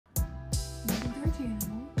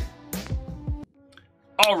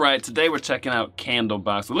All right, today we're checking out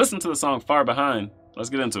Candlebox. We listened to the song Far Behind. Let's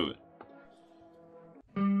get into it.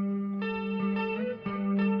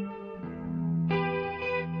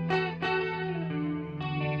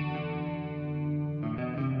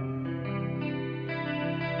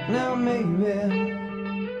 Now maybe I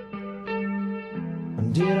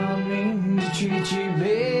didn't mean to treat you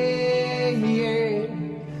bad,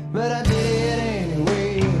 but I did it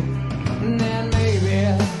anyway. And then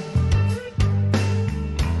maybe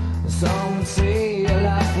some would say your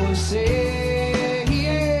life was sad,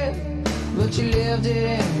 but you lived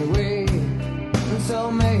it anyway. And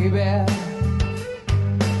so maybe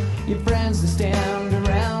your friends that stand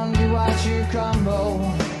around you watch you crumble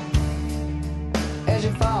as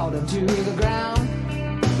you fall to the ground.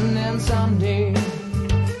 And then someday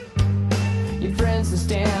your friends that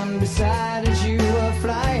stand beside as you were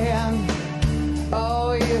flying,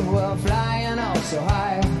 oh, you were flying oh so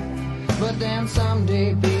high. But then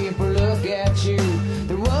someday people look at you,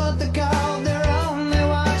 they're what they call their own, they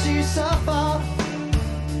watch you suffer.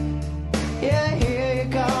 Yeah, here you're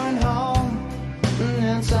going home. And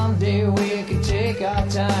then someday we can take our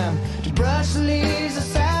time to brush the leaves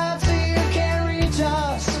aside so you can reach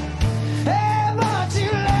us. Hey, but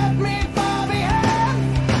you left me far behind.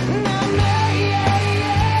 Now,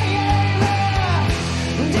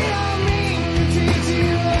 didn't mean to treat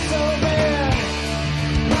you so bad,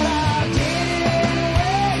 but I did it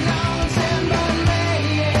anyway. Now I'm saying, but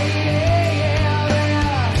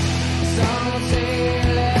some would say you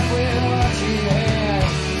left with what you had,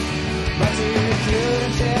 but you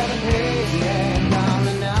couldn't tell the page yet.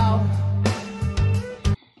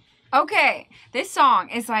 Okay, this song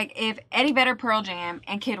is like if Eddie Vedder, Pearl Jam,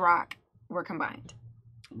 and Kid Rock were combined.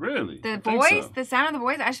 Really? The voice, the sound of the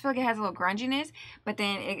voice, I just feel like it has a little grunginess, but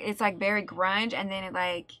then it's like very grunge, and then it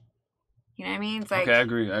like, you know what I mean? It's like, okay, I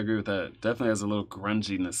agree with that. Definitely has a little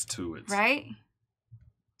grunginess to it. Right?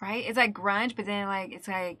 Right? It's like grunge, but then like it's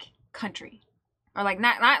like country. Or like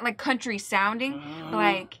not like country sounding, but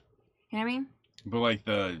like, you know what I mean? But like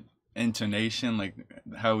the intonation, like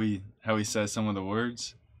how he says some of the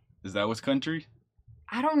words. Is that what's country?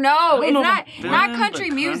 I don't know. It's not country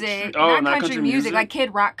the music. Oh, not country music. Like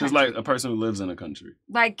Kid Rock country. Just like a person who lives in a country.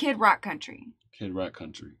 Like Kid Rock country. Kid Rock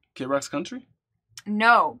country. Kid Rock's country?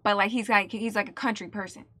 No, but like he's like a country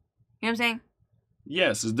person. You know what I'm saying?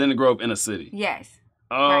 Yes, it didn't grow up in a city. Yes.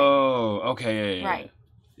 Oh, right. Okay, yeah. Right.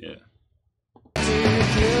 Yeah.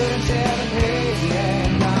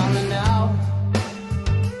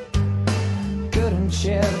 Couldn't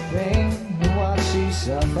share the pain and watch she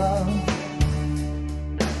suffer.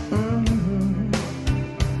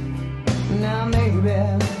 Now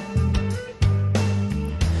maybe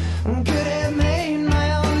could have made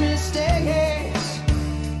my own mistakes,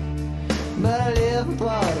 but I live with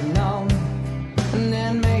what I've known. And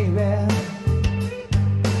then maybe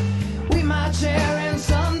we might share in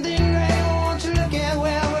something great. Won't you look at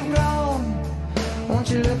where we've grown? Won't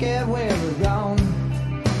you look at where we've gone?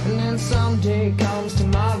 And then someday comes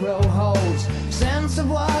tomorrow holds sense of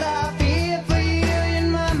what I feel for you in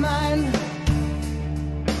my mind.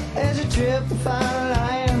 As you trip the final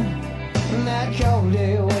line, and that cold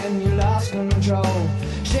day when you lost control.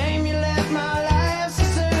 Shame you left my life so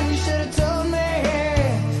soon, you should have told me.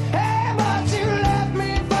 Hey, but you left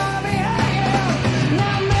me far behind.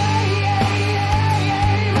 Now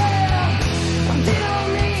I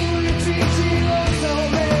didn't mean to treat you so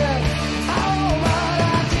bad. Oh, but I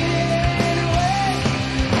did anyway.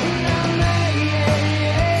 Now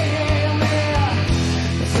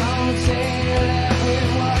some would say you left with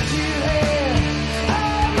what you had.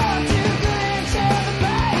 Oh, but you couldn't tell the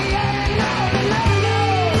pain. No.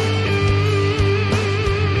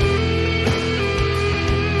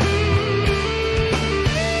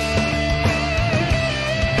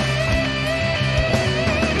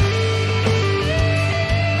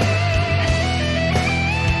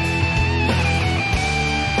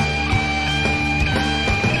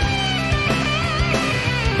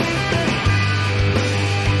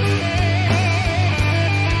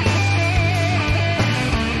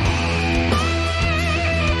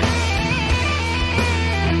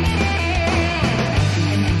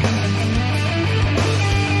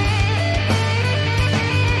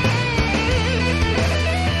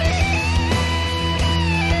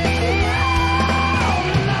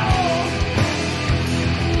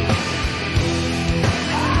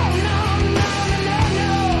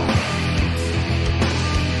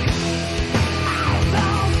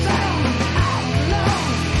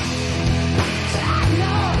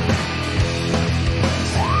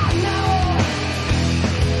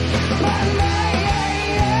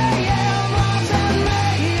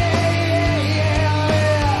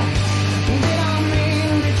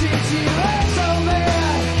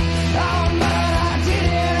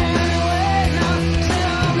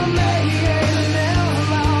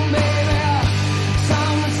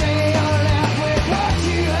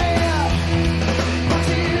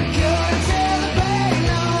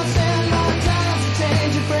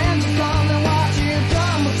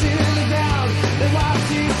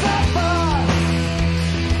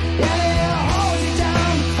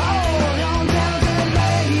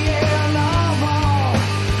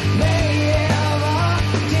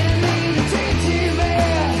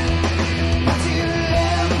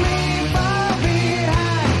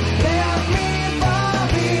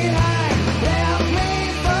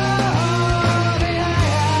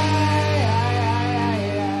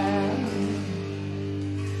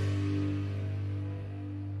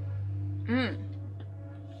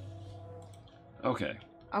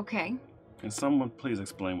 Okay. Can someone please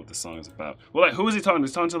explain what the song is about? Well, like, who is he talking to?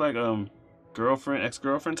 He's talking to, like, girlfriend,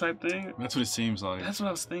 ex-girlfriend type thing? That's what it seems like. That's what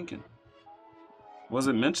I was thinking. Was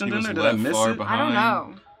it mentioned He in was there? Did I left miss far it? behind. I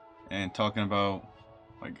don't know. And talking about,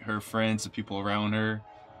 like, her friends, the people around her.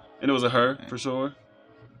 And it was a her, for sure?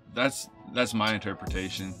 That's my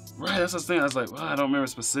interpretation. Right, that's what I was thinking. I was like, well, I don't remember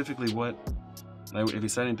specifically what, like, if he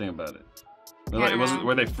said anything about it. But, Yeah, I like, don't know.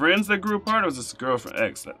 were they friends that grew apart, or was this girlfriend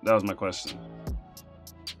ex? That was my question.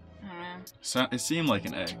 I don't know. So, it seemed like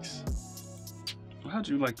an ex. Well, how'd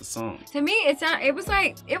you like the song? To me, it was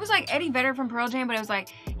like Eddie Vedder from Pearl Jam, but it was like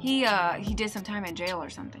he did some time in jail or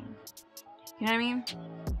something. You know what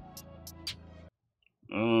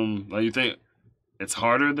I mean? Like, you think it's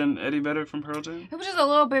harder than Eddie Vedder from Pearl Jam? It was just a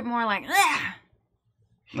little bit more like, ah.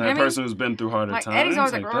 Like I a mean, person who's been through harder Like times? Eddie's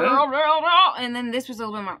always like, that? and then this was a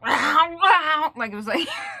little bit more, like it was like,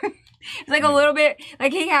 it's like a little bit,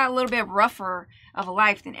 like he had a little bit rougher of a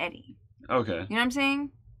life than Eddie. Okay. You know what I'm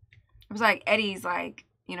saying? It was like Eddie's like,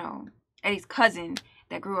 Eddie's cousin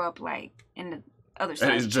that grew up like in the other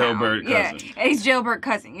side Eddie's of town. jailbird cousin. Yeah, Eddie's jailbird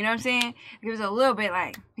cousin. You know what I'm saying? It was a little bit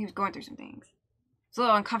like he was going through some things. It's a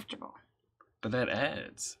little uncomfortable. But that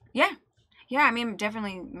adds. Yeah. Yeah, I mean, it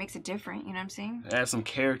definitely makes it different. You know what I'm saying? It adds some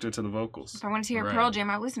character to the vocals. If I wanted to hear Right. Pearl Jam,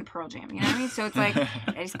 I would listen to Pearl Jam. You know what I mean? So it's like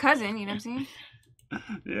Eddie's cousin. You know what I'm saying?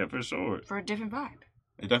 Yeah, for sure. For a different vibe.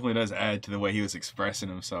 It definitely does add to the way he was expressing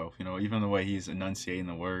himself. Even the way he's enunciating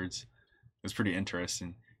the words. It was pretty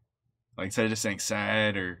interesting. Like, instead of just saying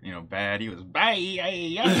sad or, bad, he was bad.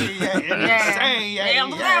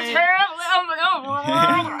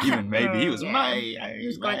 Even maybe he was Yeah. He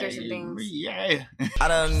was going through some things. Yeah. I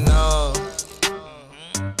don't know.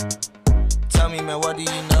 Tell me, man, what do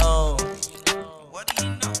you know? What do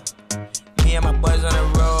you know? Me and my boys on the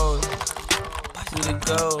road. We to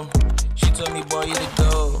go. She told me, boy, you to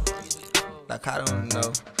go. Like, I don't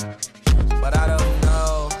know. But I don't